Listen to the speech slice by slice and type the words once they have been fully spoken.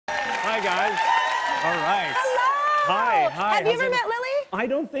guys. All right. Hello. Hi. Have you ever met Lilly? I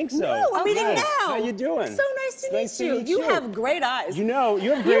don't think so. No, we're meeting now. How you doing? So nice to meet you. You have great eyes. You know,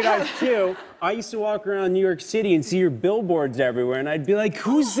 you have great eyes too. I used to walk around New York City and see your billboards everywhere, and I'd be like,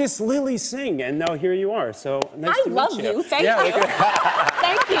 "Who's this Lilly Singh?" And now here you are. So nice to meet you. I love you. Thank you.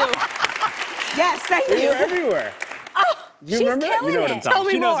 Thank you. Yes, thank you. You're everywhere. Oh, Do you remember? killing You know what I'm it. talking Tell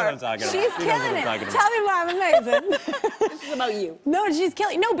me She knows more. what I'm talking about. She's She knows what killing I'm it. talking about. Tell me more. I'm amazing. This is about you. No, she's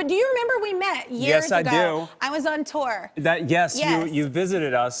killing. No, but do you remember we met years Yes, I ago? do. I was on tour. Yes. Yes. You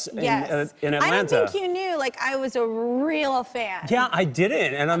visited us in Atlanta. I don't think you knew, like, I was a real fan. Yeah, I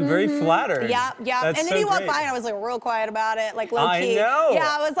didn't, and I'm very flattered. Yeah. That's And then so you walked great. by, and I was like real quiet about it, like low key. I know.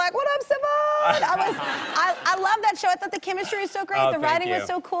 Yeah, I was like, "What up, Savon?" I love that show. I thought the chemistry was so great. Oh, The thank writing you. was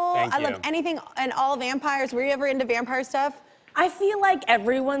so cool. Thank I you. loved anything and all vampires. Were you ever into vampire stuff? I feel like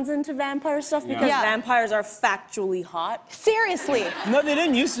everyone's into vampire stuff because vampires are factually hot. Seriously. No, they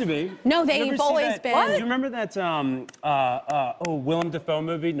didn't used to be. No, You ever they've see always that- been. Do you remember that Willem Dafoe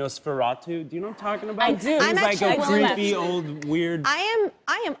movie, Nosferatu? Do you know what I'm talking about? I do. It I'm was like actually a Willem. creepy old weird. I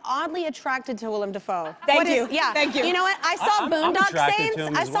am oddly attracted to Willem Dafoe. Thank you. Yeah. Thank you. You know what? I saw I'm Boondock attracted Saints. to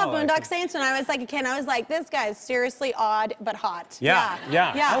him I as saw well, Boondock actually. Saints when I was like a kid. And I was like, this guy is seriously odd but hot. Yeah.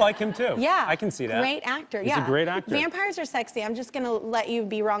 I like him too. Yeah. I can see that. Great actor. He's a great actor. Vampires are sexy. I'm just gonna let you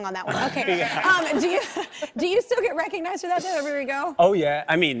be wrong on that one. Okay. Do you still get recognized for that though everywhere you go? Oh yeah.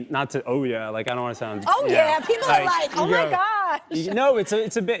 I mean, not to. Oh yeah. Like I don't want to sound. Oh yeah. People are like, oh my gosh. No, it's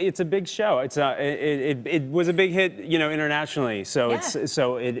a big show. It was a big hit, you know, internationally. So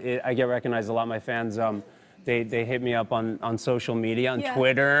I get recognized a lot. My fans, they hit me up on social media, on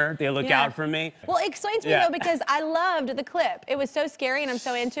Twitter. They look out for me. Well, explain to me though, because I loved the clip. It was so scary, and I'm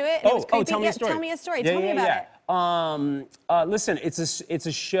so into it. And it was creepy. Tell me a story. Tell me a story. Tell me about it. Listen, it's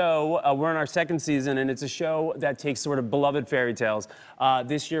a show. We're in our second season, and it's a show that takes sort of beloved fairy tales.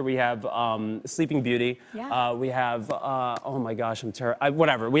 This year we have Sleeping Beauty. Yeah. We have oh my gosh, I'm terrible.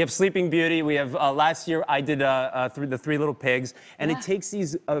 Whatever. We have Sleeping Beauty. We have last year I did the Three Little Pigs, and it takes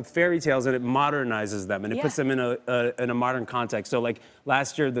these fairy tales and it modernizes them, and it puts them in a modern context. So like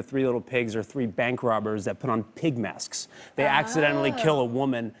last year, the Three Little Pigs are three bank robbers that put on pig masks. They accidentally kill a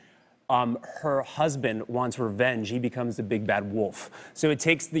woman. Her husband wants revenge. He becomes the big bad wolf. So it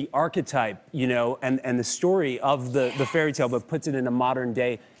takes the archetype, you know, and the story of the fairy tale, but puts it in a modern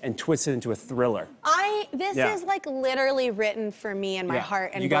day and twists it into a thriller. This is like literally written for me and my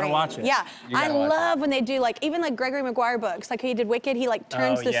heart and brain. You gotta watch it. Yeah, I love when they do like even like Gregory Maguire books, like he did Wicked. He like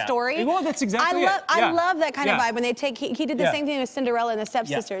turns the story. Well, that's exactly it. I love that kind of vibe when they take. He did the same thing with Cinderella and the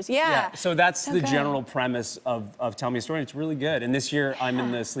Stepsisters. Yeah. So that's the general premise of Tell Me a Story. It's really good. And this year I'm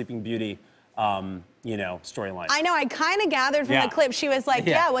in the Sleeping Beauty. You know, storyline. I know. I kind of gathered from the clip. She was like,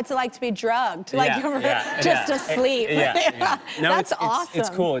 "Yeah, what's it like to be drugged? Like just asleep." No, that's awesome. It's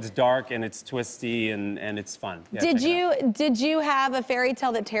cool. It's dark and it's twisty and it's fun. Yeah, Did you have a fairy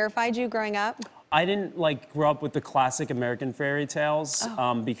tale that terrified you growing up? I didn't like grow up with the classic American fairy tales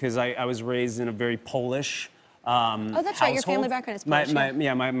because I was raised in a very Polish. Oh, that's right. Your family background is Polish.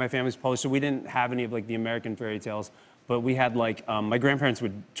 My family's Polish, so we didn't have any of like the American fairy tales. But we had like my grandparents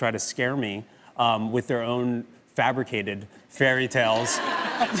would try to scare me with their own fabricated fairy tales.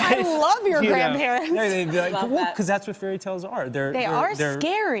 I love your grandparents. They'd be like, well, because that's what fairy tales are. They're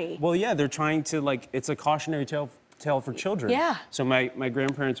scary. Well, yeah, they're trying to like it's a cautionary tale for children. Yeah. So my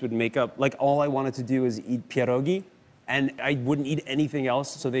grandparents would make up like all I wanted to do is eat pierogi. And I wouldn't eat anything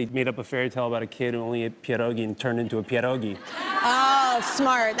else, so they made up a fairy tale about a kid who only ate pierogi and turned into a pierogi. Oh,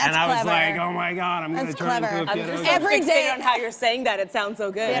 smart. That's clever. And I was like, oh my God, I'm going to turn into a pierogi. Every day on how you're saying that, it sounds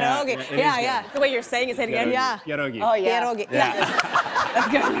so good. Pierogi. Yeah. The way you're saying it, say it again. Yeah. Pierogi. Oh, yeah. Pierogi. That's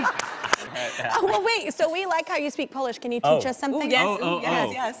good. Oh, well, wait. So we like how you speak Polish. Can you teach us something?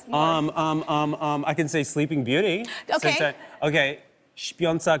 Yes. I can say Sleeping Beauty. Okay. Okay.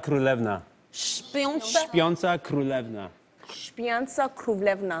 Śpiąca królewna. Śpiąca. Śpiąca królewna. Śpiąca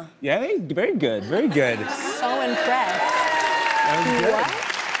królewna. Yeah, very good. Very good. So impressed. What?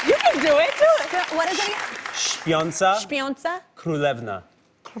 You can do it. Do it. What is it again? Śpiąca Śpiąca królewna.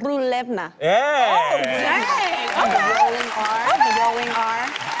 królewna. Yeah. Oh, dang. Okay. The rolling R.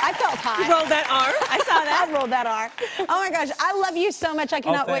 I felt high. You rolled that R. I saw that. I rolled that R. Oh my gosh, I love you so much. I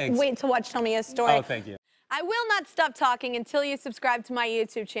cannot wait to watch Tell Me a Story. Oh, thank you. I will not stop talking until you subscribe to my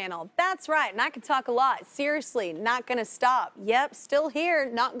YouTube channel. That's right, and I can talk a lot. Seriously, not gonna stop. Yep, still here,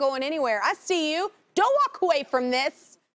 not going anywhere. I see you. Don't walk away from this.